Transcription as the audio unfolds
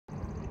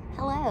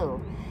Hello,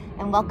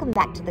 and welcome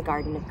back to the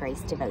Garden of Grace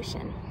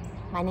devotion.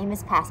 My name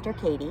is Pastor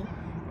Katie,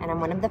 and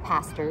I'm one of the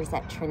pastors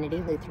at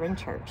Trinity Lutheran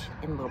Church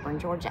in Lilburn,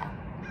 Georgia.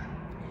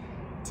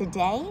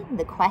 Today,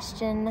 the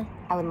question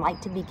I would like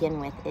to begin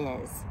with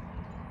is,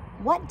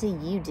 what do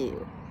you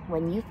do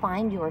when you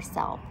find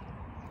yourself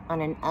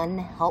on an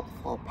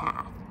unhelpful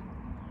path?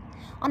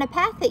 On a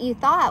path that you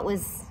thought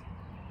was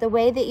the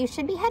way that you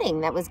should be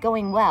heading, that was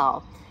going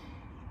well,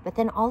 but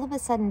then all of a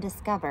sudden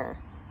discover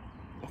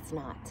it's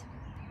not.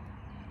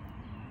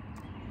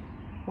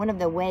 One of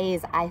the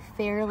ways I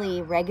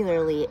fairly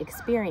regularly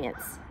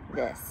experience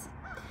this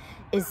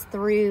is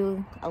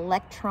through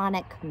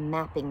electronic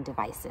mapping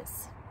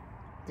devices,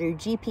 through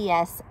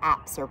GPS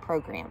apps or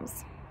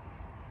programs.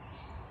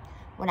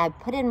 When I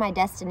put in my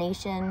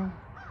destination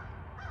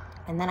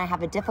and then I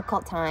have a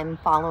difficult time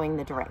following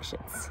the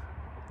directions.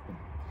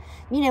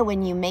 You know,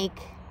 when you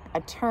make a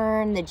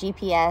turn the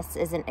GPS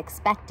isn't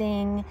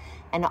expecting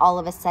and all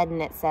of a sudden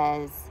it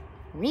says,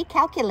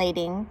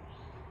 recalculating,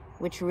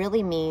 which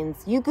really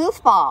means, you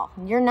goofball,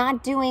 you're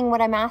not doing what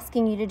I'm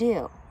asking you to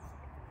do.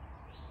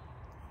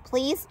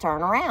 Please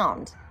turn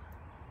around.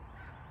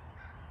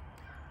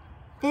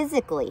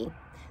 Physically,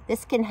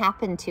 this can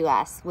happen to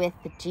us with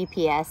the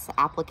GPS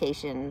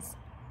applications.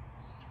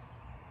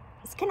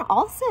 This can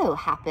also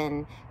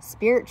happen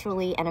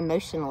spiritually and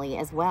emotionally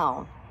as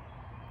well.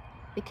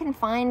 We can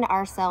find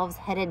ourselves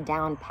headed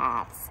down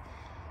paths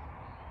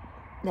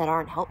that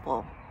aren't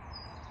helpful.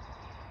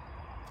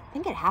 I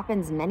think it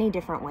happens many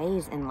different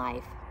ways in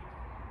life.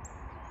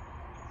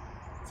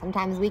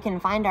 Sometimes we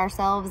can find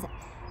ourselves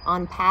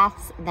on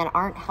paths that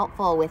aren't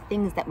helpful with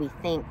things that we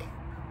think,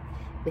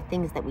 with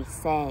things that we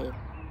say,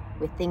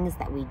 with things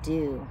that we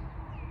do.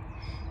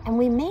 And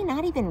we may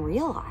not even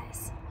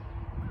realize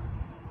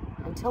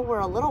until we're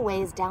a little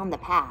ways down the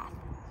path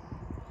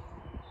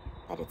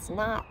that it's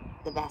not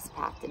the best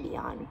path to be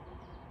on.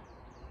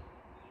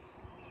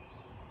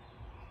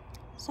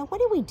 So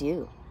what do we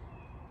do?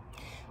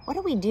 What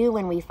do we do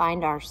when we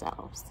find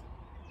ourselves,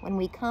 when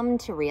we come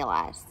to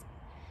realize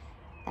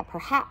that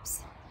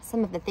perhaps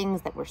some of the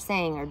things that we're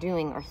saying or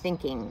doing or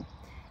thinking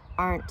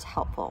aren't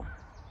helpful,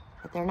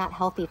 that they're not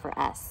healthy for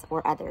us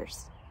or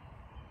others,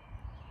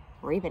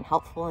 or even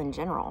helpful in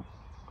general?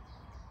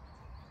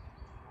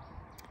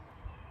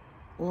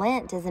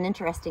 Lent is an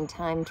interesting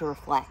time to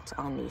reflect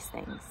on these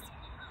things.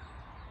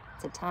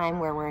 It's a time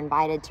where we're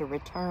invited to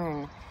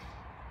return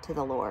to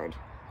the Lord,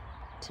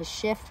 to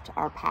shift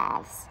our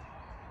paths.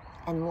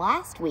 And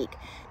last week,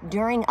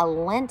 during a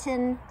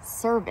Lenten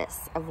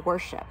service of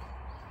worship,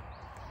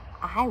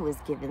 I was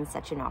given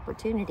such an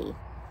opportunity.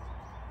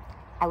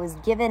 I was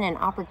given an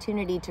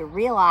opportunity to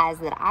realize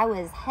that I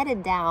was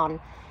headed down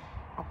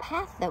a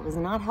path that was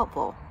not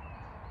helpful.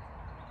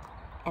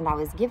 And I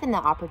was given the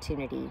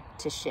opportunity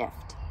to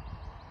shift.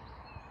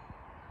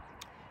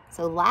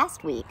 So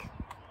last week,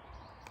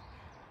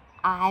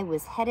 I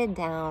was headed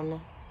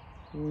down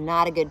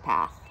not a good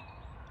path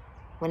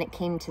when it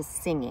came to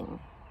singing.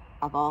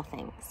 Of all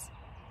things,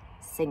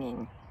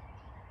 singing.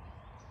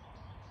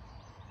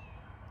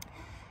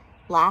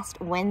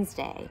 Last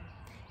Wednesday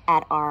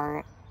at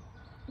our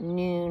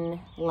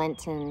noon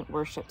Lenten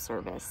worship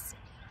service,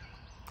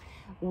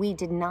 we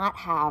did not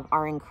have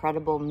our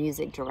incredible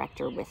music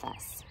director with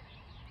us.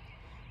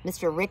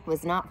 Mr. Rick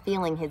was not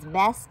feeling his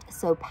best,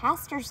 so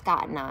Pastor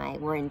Scott and I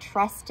were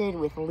entrusted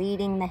with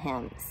leading the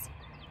hymns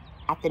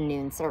at the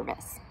noon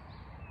service.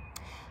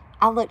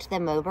 I looked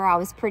them over. I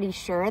was pretty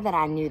sure that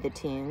I knew the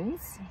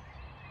tunes.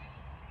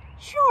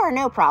 Sure,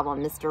 no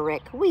problem, Mr.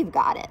 Rick. We've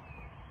got it.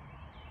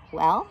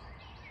 Well,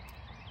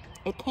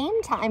 it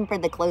came time for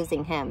the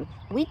closing hymn.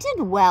 We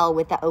did well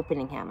with the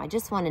opening hymn. I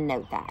just want to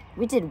note that.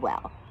 We did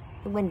well.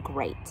 It went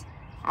great.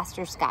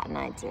 Pastor Scott and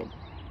I did.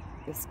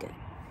 It was good.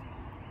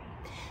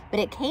 But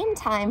it came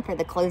time for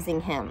the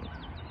closing hymn,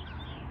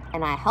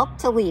 and I helped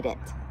to lead it.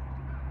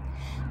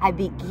 I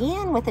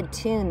began with a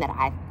tune that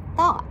I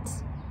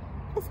thought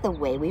was the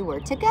way we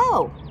were to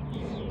go.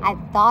 I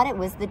thought it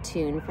was the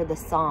tune for the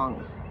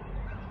song.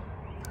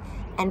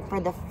 And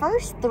for the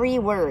first 3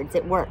 words,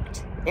 it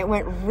worked. It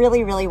went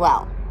really, really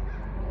well.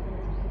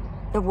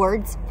 The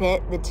words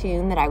fit the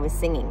tune that I was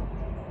singing.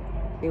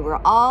 We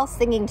were all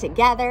singing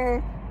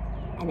together,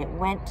 and it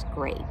went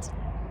great.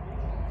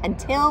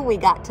 Until we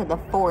got to the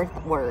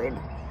 4th word.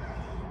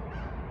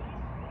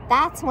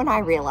 That's when I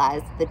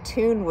realized the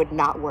tune would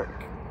not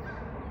work.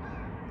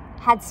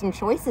 Had some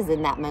choices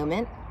in that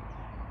moment.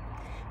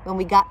 When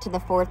we got to the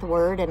 4th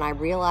word and I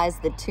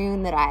realized the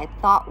tune that I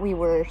thought we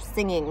were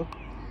singing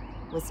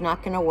was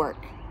not going to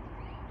work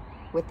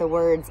with the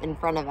words in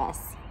front of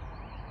us.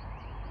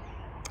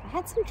 I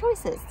had some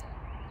choices.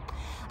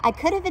 I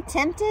could have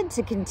attempted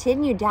to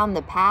continue down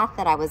the path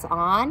that I was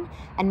on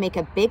and make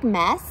a big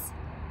mess,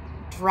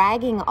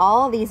 dragging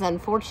all these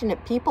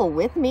unfortunate people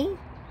with me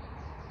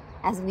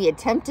as we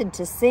attempted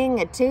to sing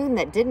a tune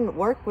that didn't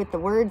work with the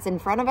words in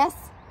front of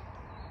us.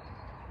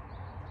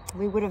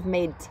 We would have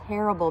made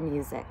terrible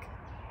music.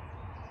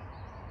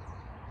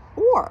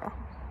 Or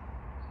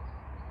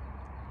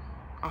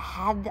I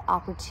had the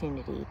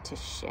opportunity to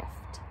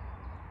shift.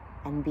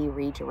 and be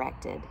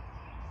redirected.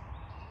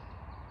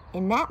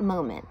 In that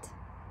moment,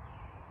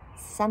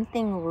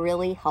 something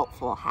really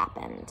helpful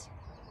happened,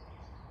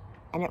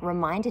 and it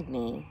reminded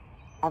me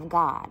of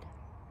God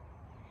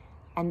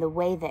and the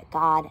way that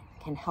God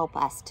can help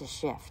us to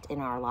shift in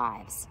our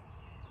lives.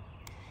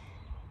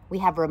 We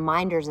have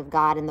reminders of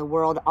God in the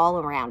world all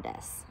around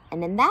us,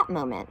 and in that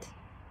moment,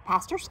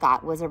 Pastor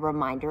Scott was a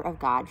reminder of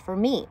God for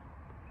me.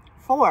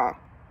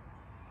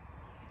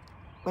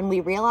 When we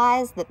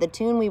realized that the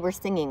tune we were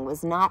singing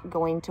was not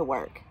going to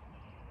work,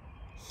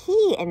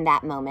 he, in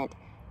that moment,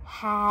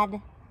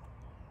 had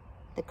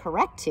the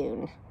correct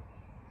tune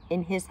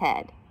in his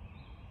head,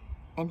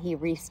 and he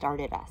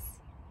restarted us.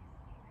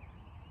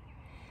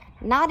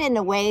 Not in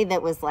a way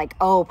that was like,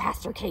 oh,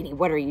 Pastor Katie,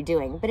 what are you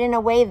doing? But in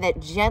a way that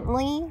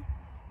gently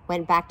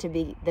went back to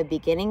the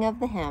beginning of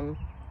the hymn.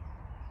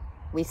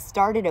 We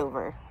started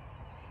over,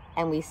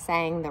 and we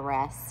sang the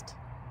rest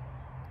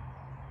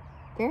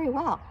very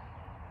well.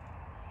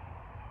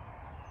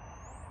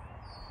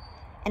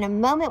 In a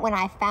moment when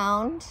I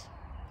found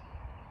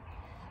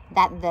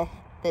that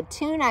the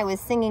tune I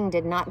was singing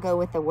did not go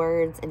with the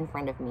words in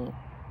front of me,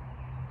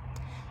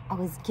 I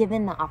was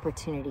given the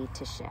opportunity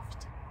to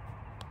shift.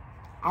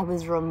 I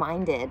was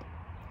reminded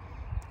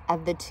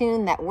of the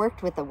tune that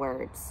worked with the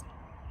words,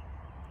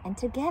 and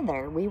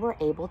together we were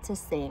able to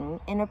sing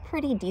in a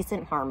pretty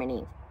decent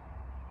harmony.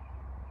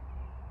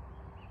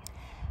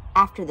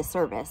 After the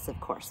service, of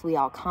course, we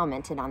all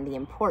commented on the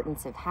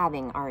importance of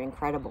having our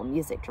incredible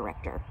music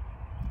director,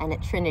 and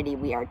at Trinity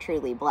we are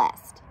truly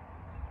blessed.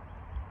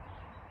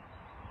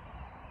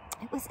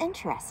 It was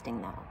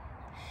interesting, though.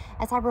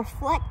 As I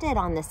reflected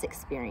on this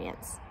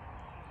experience,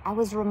 I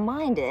was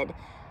reminded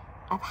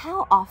of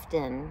how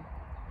often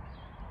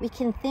we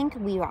can think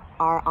we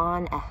are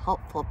on a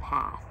helpful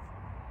path,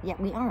 yet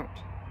we aren't.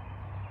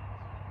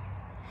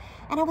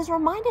 And I was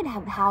reminded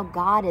of how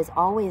God is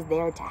always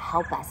there to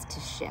help us to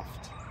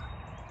shift,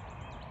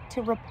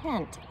 to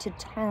repent, to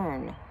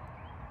turn,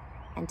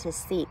 and to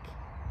seek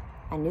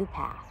a new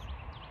path.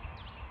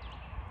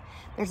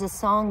 There's a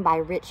song by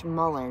Rich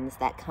Mullins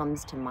that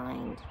comes to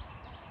mind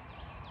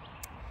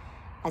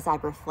as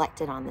I've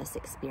reflected on this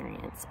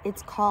experience.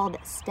 It's called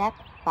Step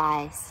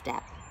by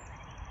Step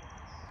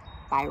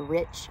by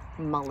Rich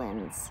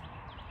Mullins.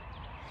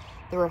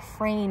 The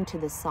refrain to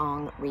the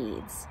song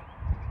reads,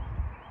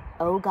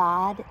 "O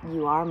God,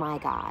 you are my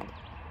God,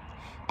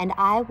 and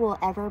I will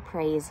ever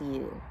praise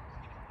you.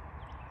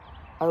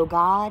 O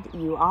God,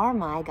 you are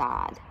my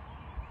God,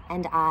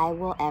 and I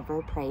will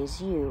ever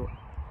praise you.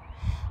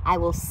 I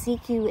will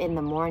seek you in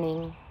the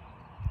morning,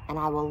 and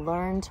I will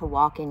learn to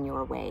walk in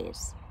your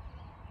ways.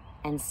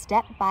 And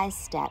step by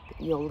step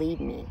you'll lead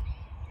me,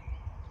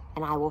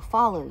 and I will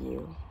follow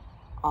you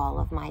all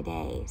of my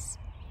days."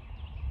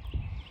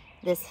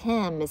 This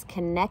hymn is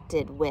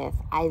connected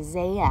with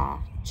Isaiah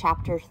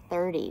chapter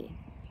 30,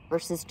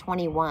 verses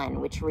 21,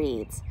 which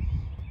reads,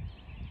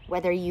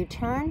 "Whether you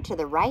turn to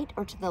the right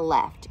or to the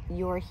left,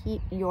 your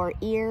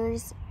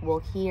ears will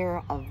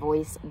hear a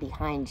voice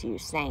behind you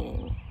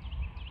saying,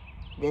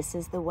 'This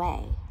is the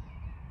way,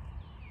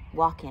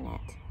 walk in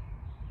it.'"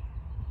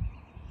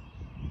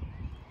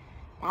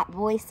 That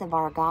voice of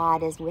our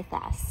God is with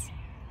us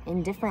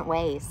in different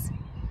ways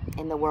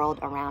in the world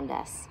around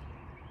us,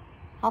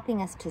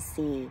 helping us to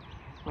see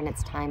when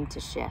it's time to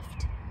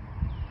shift.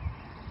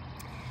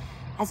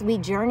 As we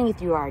journey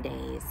through our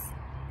days,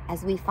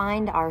 as we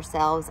find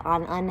ourselves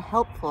on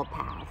unhelpful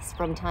paths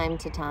from time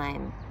to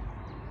time,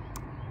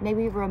 may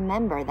we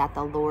remember that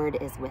the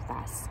Lord is with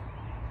us.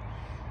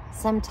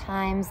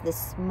 Sometimes the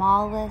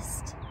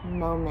smallest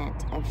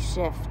moment of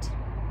shift,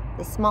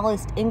 the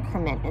smallest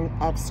increment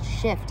of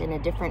shift in a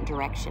different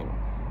direction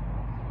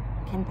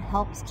can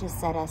help to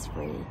set us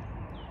free.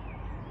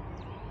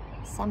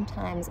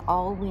 Sometimes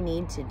all we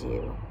need to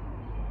do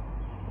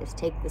is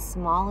take the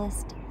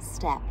smallest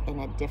step in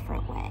a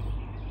different way,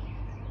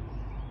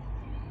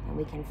 and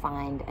we can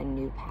find a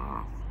new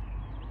path.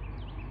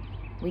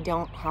 We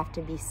don't have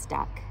to be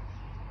stuck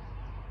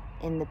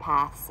in the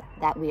paths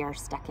that we are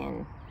stuck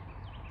in.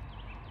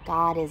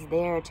 God is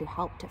there to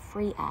help to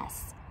free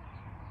us.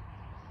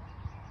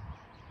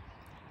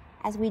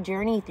 As we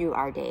journey through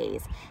our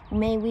days,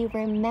 may we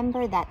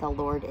remember that the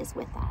Lord is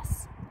with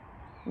us.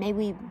 May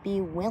we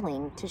be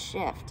willing to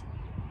shift.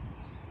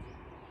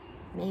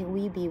 May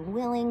we be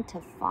willing to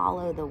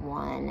follow the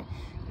one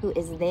who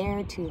is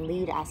there to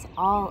lead us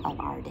all of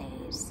our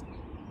days,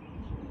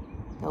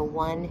 the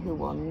one who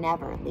will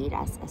never lead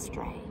us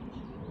astray.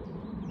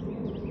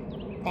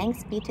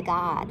 Thanks be to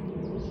God,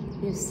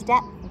 who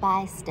step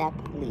by step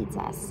leads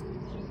us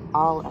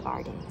all of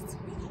our days.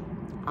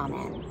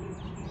 Amen.